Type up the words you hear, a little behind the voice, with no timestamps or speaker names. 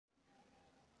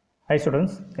Hi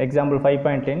students, example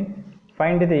 5.10.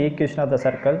 Find the equation of the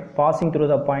circle passing through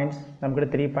the points. நமக்கு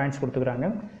 3 points கொடுத்துக்கறாங்க.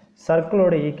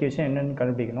 சர்க்கிளோட equation என்னன்னு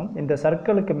கண்டுபிடிக்கணும். இந்த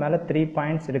சர்க்கிளுக்கு மேல 3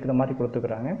 பாயிண்ட்ஸ் இருக்கிற மாதிரி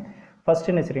கொடுத்துக்கறாங்க. ஃபர்ஸ்ட்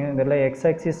என்ன செய்றீங்க? இதெல்ல x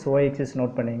axis y axis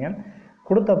note பண்ணீங்க.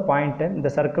 கொடுத்த பாயிண்ட்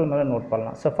இந்த சர்க்கிள் மேல நோட்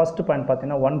பண்ணலாம். சோ ஃபர்ஸ்ட் பாயிண்ட்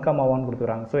பாத்தீங்கன்னா 1,1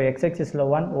 கொடுத்துக்கறாங்க. சோ x axisல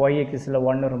 1, y axisல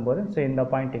 1 வரும்போது சோ இந்த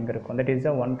பாயிண்ட் இங்க இருக்கும். That is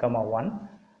 1,1.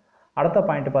 அடுத்த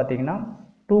பாயிண்ட் பாத்தீங்கன்னா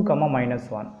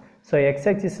 2,-1. So x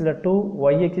axis is 2,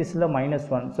 y axis is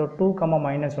 -1. So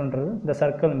 2,-1 இந்த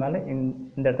சர்க்கிள் மேல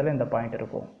இந்த இடத்துல இந்த பாயிண்ட்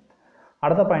இருக்கும்.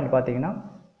 அடுத்த பாயிண்ட் பாத்தீங்கன்னா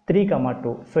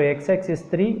 3,2. So x axis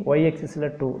 3, y axis is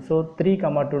 2. So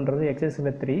 3,2 x axis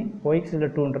is 3, y axis is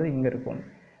 2 இங்க இருக்கும்.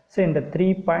 So இந்த 3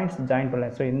 பாயிண்ட்ஸ் ஜாயின்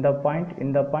பண்ணலாம். So இந்த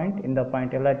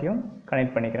பாயிண்ட் எல்லாத்தையும்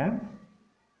கனெக்ட் பண்ணிக்கிறேன்.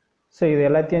 So இது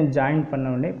எல்லாத்தையும் ஜாயின்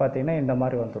பண்ண உடனே பாத்தீங்கன்னா இந்த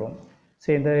மாதிரி வந்துரும். So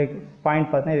இந்த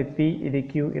பாயிண்ட் பார்த்தா இது P, இது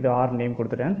Q, இது R நேம்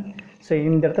கொடுத்துட்டேன். ஸோ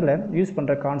இந்த இடத்துல யூஸ்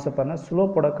பண்ணுற கான்செப்ட் பார்த்தா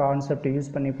ஸ்லோப்போட கான்செப்ட் யூஸ்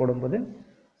பண்ணி போடும்போது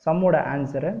சம்மோட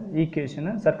ஆன்சரை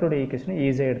ஈக்குவேஷனை சர்க்கிளோட ஈக்குவேஷனை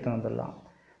ஈஸியாக எடுத்து வந்துடலாம்.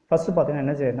 ஃபஸ்ட்டு பார்த்தீங்கன்னா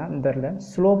என்ன செய்யணும்னா இந்த இடத்துல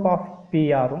ஸ்லோப் ஆஃப்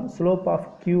பிஆரும் ஸ்லோப் ஆஃப்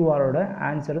கியூஆரோட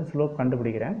ஆன்சரும் ஸ்லோப்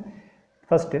கண்டுபிடிக்கிறேன்.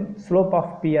 ஃபஸ்ட்டு ஸ்லோப்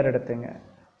ஆஃப் பிஆர் எடுத்துங்க.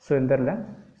 ஸோ இந்த இடத்துல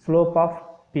ஸ்லோப் ஆஃப்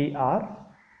பிஆர்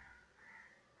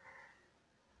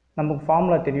நமக்கு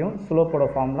ஃபார்முலா தெரியும், ஸ்லோப்போட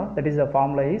formula. That is the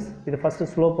formula is இது ஃபஸ்ட்டு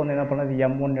ஸ்லோப் வந்து என்ன பண்ணது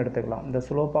m1 எடுத்துக்கலாம். இந்த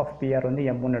ஸ்லோப் ஆஃப் பிஆர் வந்து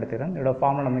m1 எடுத்துக்கலாம். இதோட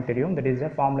ஃபார்முலா நமக்கு தெரியும். That is the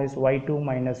formula is y2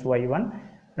 - y1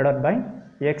 divided by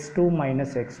x2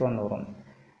 - x1 வரும்.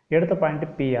 எடுத்த பாயிண்ட்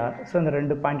பிஆர். ஸோ இந்த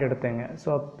ரெண்டு பாயிண்ட் எடுத்துங்க. ஸோ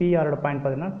பிஆரோட பாயிண்ட்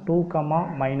பார்த்தீங்கன்னா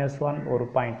 2,-1 ஒரு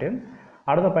பாயிண்ட்டு.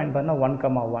 அடுத்த பாயிண்ட் பார்த்தீங்கன்னா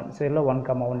 1,1. ஸோ இதில்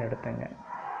 1,1 எடுத்துங்க.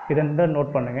 இதை இந்த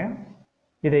நோட் பண்ணுங்கள்.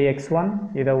 இதை x1,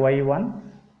 இதை y1,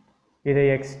 இதை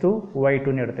x2,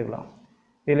 y2ன்னு எடுத்துக்கலாம்.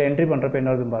 இதில் என்ட்ரி பண்ணுறப்ப என்ன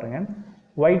வருதுன்னு பாருங்கள்.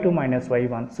 y2 -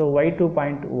 y1. So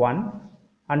y2.1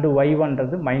 and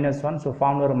y1ன்றது -1. So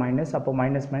formula ஒரு மைனஸ், அப்போ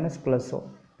மைனஸ்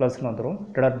ப்ளஸ்னு வந்துடும்.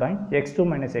 Divide by x2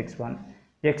 - x1.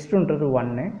 x2ன்றது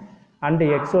 1 and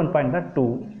x1 point தான் 2.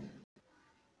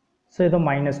 ஸோ இதை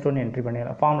 -2ன்னு என்ட்ரி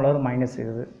பண்ணிடலாம். ஃபார்முலா ஒரு மைனஸ்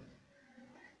இது.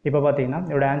 இப்போ பார்த்தீங்கன்னா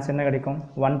இதோட ஆன்சர் என்ன கிடைக்கும்?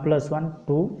 1 + 1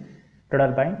 2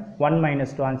 divided by 1 -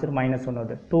 2 ஆன்சர் -1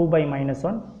 வருது.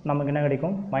 2/-1 நமக்கு என்ன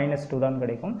கிடைக்கும்? -2 தான்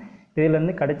கிடைக்கும்.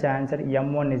 இதிலிருந்து கிடைச்ச ஆன்சர்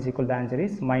m1 = ஆன்சர்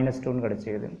இஸ் -2ன்னு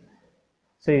கிடைச்சிது.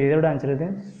 ஸோ இதோட ஆன்சர் இது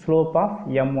ஸ்லோப் ஆஃப்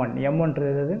m1.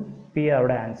 m1ன்றது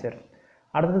பிஆரோட ஆன்சர்.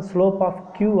 அடுத்தது ஸ்லோப் ஆஃப்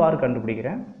கியூஆர்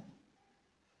கண்டுபிடிக்கிறேன்.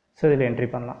 ஸோ இதில் என்ட்ரி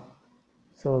பண்ணலாம்.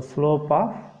 ஸோ ஸ்லோப்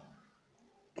ஆஃப்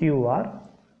கியூஆர்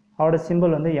அவரோட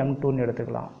சிம்பிள் வந்து m2ன்னு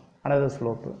எடுத்துக்கலாம். Another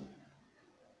slope.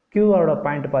 கியூஆரோட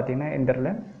பாயிண்ட் பார்த்தீங்கன்னா இந்த இடத்துல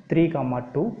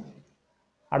 3,2.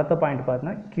 அடுத்த பாயிண்ட்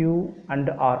பார்த்தீங்கன்னா Q அண்ட்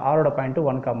R. ஆரோட பாயிண்ட்டு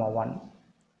 1,1.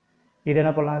 இது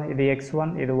என்ன பண்ணலாம்? இது x1,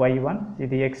 இது y1,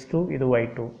 இது x2, இது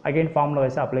y2. அகெயின் ஃபார்முலா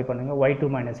வைஸாக அப்ளை பண்ணுங்கள். y2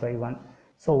 - y1.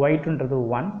 So y2ன்றது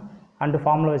 1 and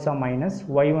formula வைஸாக மைனஸ்,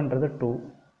 y1ன்றது 2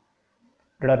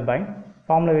 டிவைட் பை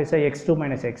ஃபார்முலா வைஸாக x2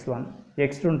 - x1.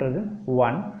 x2ன்றது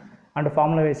 1 அண்டு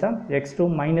ஃபார்முலா வைஸாக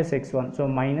x2 - x1. So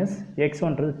minus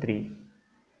x1ன்றது 3.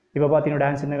 இப்போ பார்த்தீங்கன்னா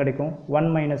ஆன்சர் என்ன கிடைக்கும்? 1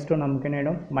 - 2 நமக்கு என்ன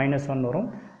ஆகிடும்? -1 வரும்.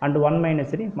 அண்டு 1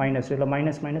 - 3 -2. இல்லை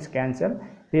மைனஸ் கேன்சல்.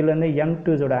 இதில் வந்து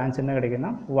m2ஸோட ஆன்சர் என்ன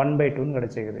கிடைக்குன்னா 1/2ன்னு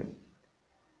கிடைச்சிக்குது.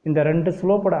 இந்த ரெண்டு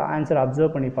ஸ்லோப்போட ஆன்சர்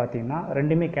அப்சர்வ் பண்ணி பார்த்தீங்கன்னா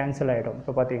ரெண்டுமே கேன்சல் ஆகிடும்.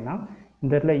 இப்போ பார்த்தீங்கன்னா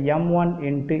இந்த இடத்துல m1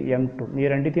 × m2 நீ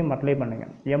ரெண்டுத்தையும் அப்ளை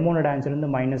பண்ணுங்கள். m1ஓட ஆன்சர்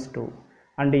வந்து -2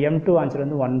 அண்டு m2 ஆன்சர்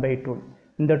வந்து 1/2.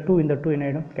 இந்த 2 என்ன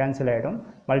ஆகிடும்? கேன்சல் ஆகிடும்.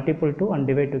 மல்டிபிள் 2 அண்ட்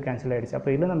டிவைட் 2 கேன்சல் ஆகிடுச்சு.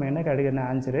 அப்போ இதில் நம்ம என்ன கிடைக்கிற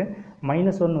ஆன்சரு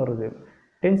 -1 வருது.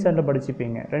 10th standard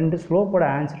படிச்சுப்பீங்க. ரெண்டு ஸ்லோப்போட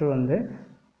ஆன்சர் வந்து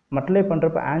மல்டிப்ளை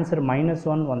பண்ணுறப்ப ஆன்சர்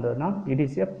 -1 வந்ததுன்னா இட்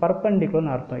இஸ் எ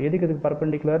பர்பெண்டிகுலர்னு அர்த்தம். எதுக்கு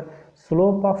perpendicular?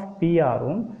 Slope of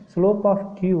பிஆரும் slope of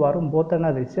கியூஆரும் both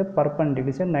என்ன is a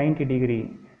perpendicular, is 90 degree.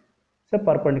 It's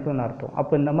பர்பெண்டிகுலர்னு அர்த்தம்.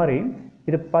 அப்போ இந்த மாதிரி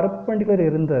இது பர்பெண்டிகுலர்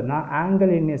இருந்ததுன்னா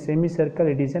angle in a semi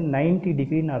circle it is a 90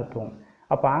 டிகிரின்னு அர்த்தம்.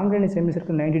 அப்போ ஆங்கிள் இன் செமி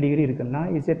சர்க்கிள் 90 டிகிரி இருக்குன்னா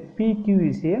is a PQ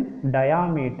is a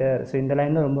diameter. So இந்த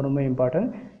லைன் தான் ரொம்ப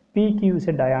important. PQ is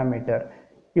a diameter.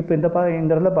 இப்போ இந்த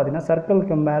இடத்துல பார்த்தீங்கன்னா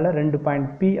சர்க்கிளுக்கு மேலே 2 பாயிண்ட்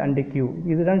P அண்டு Q.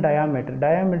 இதுதான் டயாமீட்டர்.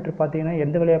 டயாமீட்டர் பார்த்தீங்கன்னா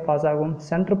எந்த வழியாக பாஸ் ஆகும்?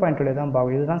 சென்டர் பாயிண்ட் வழியாக தான்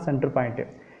பாகும். இதுதான் சென்டர் பாயிண்ட்டு.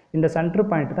 இந்த சென்டர்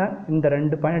பாயிண்ட் தான் இந்த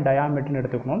 2 பாயிண்ட் டயாமீட்டர்னு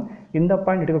எடுத்துக்கணும். இந்த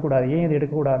பாயிண்ட் எடுக்கக்கூடாது. ஏன் இது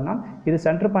எடுக்கக்கூடாதுன்னா இது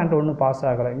சென்டர் பாயிண்ட் ஒன்றும் பாஸ்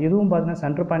ஆகலை. இதுவும் பார்த்தீங்கன்னா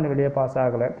சென்டர் பாயிண்ட் வெளியே பாஸ்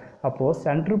ஆகலை. அப்போது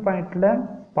சென்டர் பாயிண்டில்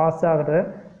பாஸ் ஆகிற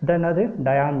என்னது?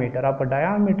 டயாமீட்டர். அப்போ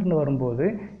டயாமீட்டர்னு வரும்போது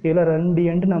இதில் 2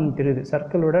 எண்டு நமக்கு தெரியுது.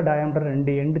 சர்க்கிளோட டயாமீட்டர்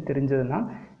 2 எண்டு தெரிஞ்சதுன்னா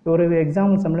ஒரு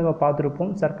எக்ஸாம்பிள் சம்மில் நம்ம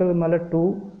பார்த்துருப்போம். சர்க்கிள் மேலே 2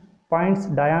 பாயிண்ட்ஸ்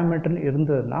டயாமீட்டர்னு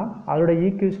இருந்ததுன்னா அதோட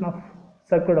equation of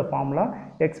சர்க்கிளோட formula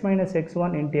x -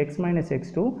 x1 × x -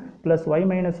 x2 + y -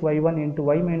 y1 ×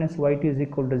 y - y2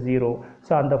 = 0.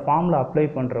 So அந்த ஃபார்முலா அப்ளை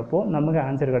பண்ணுறப்போ நமக்கு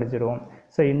ஆன்சர் கிடச்சிரும்.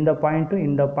 ஸோ இந்த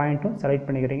பாயிண்ட்டும் செலக்ட்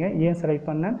பண்ணிக்கிறீங்க. ஏன் செலக்ட்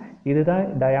பண்ணேன், இதுதான்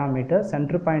டயாமீட்டர்,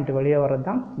 சென்டர் பாயிண்ட் வெளியே வர்றது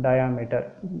தான் டயாமீட்டர்.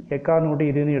 எக்காரணம் விட்டு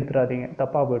இதுன்னு எடுத்துடாதீங்க,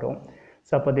 தப்பாக போய்டும்.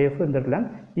 ஸோ அப்போ தேர்ஃபோர் இந்த இடத்துல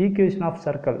equation of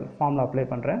circle formula apply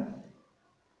பண்ணுறேன்.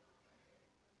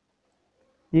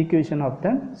 Equation of the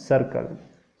circle,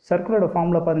 சர்க்கிளோட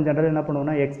formula பாருங்க, ஜென்ரல் என்ன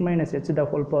பண்ணுவோம்னா x minus h the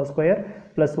whole power square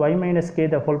plus y minus k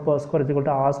the whole power square is equal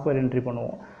to r square entry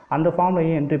பண்ணுவோம். அந்த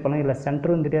ஃபார்முலையும் entry பண்ணலாம், இல்லை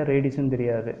சென்டரும் தெரியாது ரேடியஸும்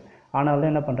தெரியாது. ஆனால்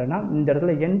என்ன பண்ணுறேன்னா இந்த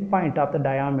இடத்துல end point of the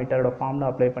டயாமீட்டரோட formula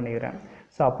apply பண்ணிக்கிறேன்.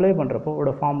 ஸோ அப்ளை பண்ணுறப்போ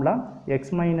ஒரு formula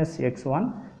x minus x1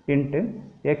 into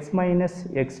x minus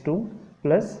x2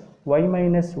 plus y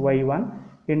minus y1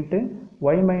 into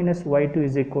y minus y2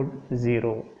 is equal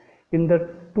 0. இந்த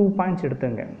 2 பாயிண்ட்ஸ்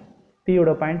எடுத்துங்க,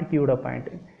 Pயோட பாயிண்ட் Qயோட பாயிண்ட்.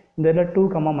 இந்த இடத்துல 2,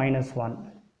 -1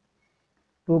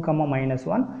 2,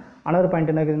 -1. அனதர்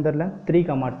பாயிண்ட் என்ன இருக்குது இந்த இடத்துல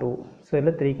 3, 2. ஸோ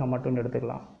இதில் 3, 2ன்னு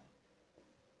எடுத்துக்கலாம்.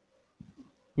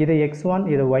 இது x1,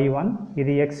 இது y1,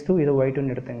 இது x2, இது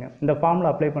y2ன்னு எடுத்துங்க. இந்த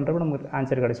ஃபார்முலா அப்ளை பண்ணுறப்போ நமக்கு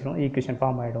ஆன்சர் கிடச்சிடும், ஈக்குவேஷன்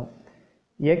ஃபார்ம் ஆகிடும்.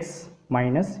 x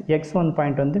மைனஸ் x1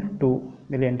 பாயிண்ட் வந்து 2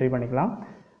 இதில் என்ட்ரி பண்ணிக்கலாம்.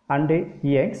 அண்டு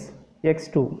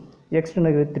x2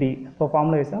 இருக்குது 3. இப்போ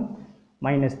ஃபார்முலா வைஸாக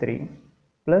 -3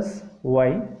 ப்ளஸ்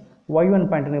y1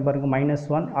 பாயிண்ட் பாருங்கள்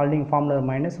 -1, ஆல்ரெடி ஃபார்முலா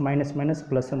மைனஸ்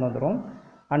ப்ளஸ்ன்னு வந்துடும்.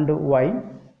 And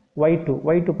y2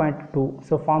 point 2.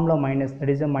 So formula minus,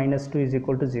 that is -2 is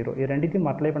equal to 0. இது ரெண்டுத்தையும்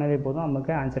மல்டிப்ளை பண்ணவே போதும்,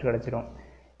 நமக்கு ஆன்சர் கிடச்சிடும்.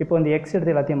 இப்போ இந்த x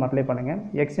எடுத்து எல்லாத்தையும் மல்டிப்ளை பண்ணுங்கள்.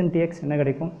 x இன்ட்டு x என்ன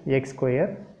கிடைக்கும், x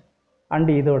ஸ்கொயர்.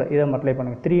 அண்டு இதை மல்டிப்ளை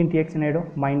பண்ணுங்கள். 3 இன்ட்டு x என்ன ஆகிடும்,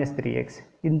 -3x.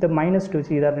 இந்த -2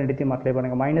 வச்சு இதை ரெண்டுத்தையும் மல்டிப்ளை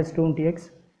பண்ணுங்கள். -2 into x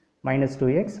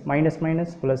 -2x,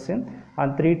 minus plus,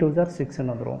 and 3 2s are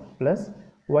 6ன்னு வந்துடும். Plus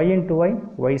y into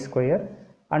y square,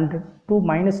 and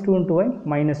 -2 into y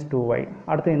 -2y.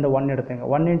 அடுத்து இந்த 1 எடுத்துங்க.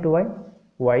 1 into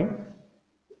y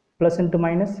plus into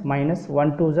minus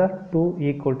 1 2s are 2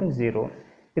 equal to 0.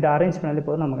 இதை அரேஞ்ச் பண்ணாலே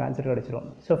போதும், நமக்கு ஆன்சர் கிடச்சிடும்.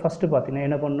 ஸோ ஃபஸ்ட்டு பார்த்தீங்கன்னா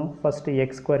என்ன பண்ணணும், ஃபஸ்ட்டு x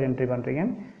ஸ்கொயர் என்ட்ரி பண்ணுறீங்க.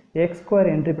 x ஸ்கொயர்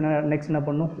என்ட்ரி பண்ண நெக்ஸ்ட் என்ன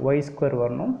பண்ணணும், y ஸ்கொயர்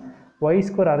வரணும். y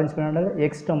ஸ்கொயர் அரேஞ்ச் பண்ணால்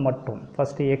x டேர்ம் மட்டும்,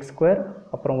 ஃபஸ்ட்டு x ஸ்கொயர்,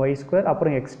 அப்புறம் y ஸ்கொயர்,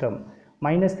 அப்புறம் x டேர்ம்.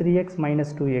 -3x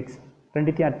 -2x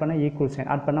ரெண்டுத்தையும் ஆட் பண்ணால் ஈக்குவல் சைன்,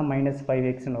 ஆட் பண்ணால்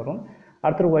 -5xன்னு வரும்.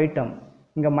 அடுத்தது y டேர்ம்,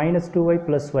 இங்கே -2y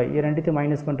ப்ளஸ் y, இது ரெண்டுத்தையும்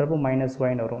மைனஸ் பண்ணுறப்போ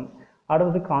 -yன்னு வரும்.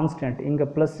 அடுத்தது கான்ஸ்டன்ட், இங்கே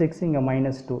 +6, இங்கே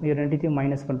 -2, இது ரெண்டுத்தையும்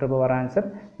மைனஸ் பண்ணுறப்போ வர answer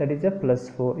that is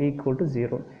 +4 equal to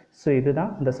 0. So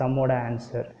இதுதான் இந்த சம்மோட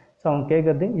ஆன்சர். ஸோ அவங்க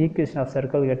கேட்குறது ஈக்குவேஷன் ஆஃப்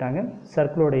சர்க்கிள் கேட்டாங்க,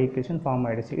 சர்க்கிளோட ஈக்குவேஷன் ஃபார்ம்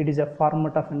ஆகிடுச்சு. It is a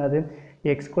format of என்னது,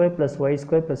 x square plus y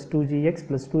square plus 2gx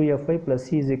plus 2fy plus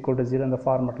c is equal to 0. இந்த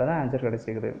ஃபார்மெட்டில் தான் answer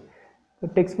கிடச்சிக்குது.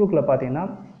 Text புக்கில் பார்த்தீங்கன்னா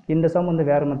இந்த சம் வந்து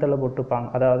வேறு மெத்தடில் போட்டுருப்பாங்க.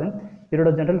 அதாவது இதோட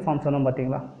ஜென்ரல் ஃபார்ம் சொன்னோம்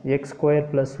பார்த்தீங்களா, x square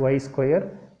plus y square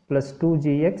plus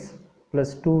 2gx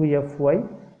plus 2fy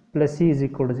plus c is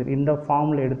equal to 0. இந்த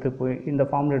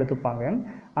ஃபார்மில் எடுத்துப்பாங்க.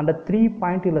 அந்த 3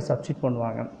 பாயிண்ட் இதில் சப்ஸ்டிட்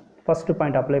பண்ணுவாங்க. ஃபஸ்ட்டு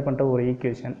பாயிண்ட் அப்ளை பண்ணுற ஒரு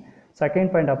ஈக்குவேஷன், செகண்ட்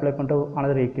பாயிண்ட் அப்ளை பண்ணுற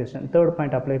another equation, third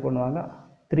point apply பண்ணுவாங்க.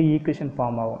 3 ஈக்குவேஷன்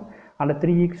ஃபார்ம் ஆகும். அந்த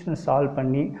 3 ஈக்குவேஷன் சால்வ்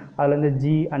பண்ணி அதுலேருந்து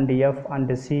g and f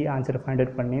and c answer find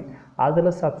out பண்ணி அதில்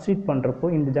சப்ஸ்டிட் பண்ணுறப்போ,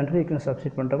 இந்த ஜென்ரல் ஈக்குவேஷன்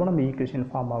சப்ஸ்டிட் பண்ணுறப்போ நம்ம ஈக்குவேஷன்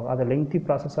ஃபார்ம் ஆகும். அது லெங்க்தி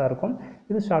ப்ராசஸாக இருக்கும்.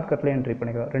 இது ஷார்ட்கட்டில் என்ட்ரி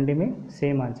பண்ணிக்கலாம். ரெண்டுமே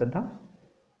சேம் ஆன்சர் தான்.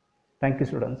 Thank you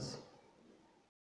students.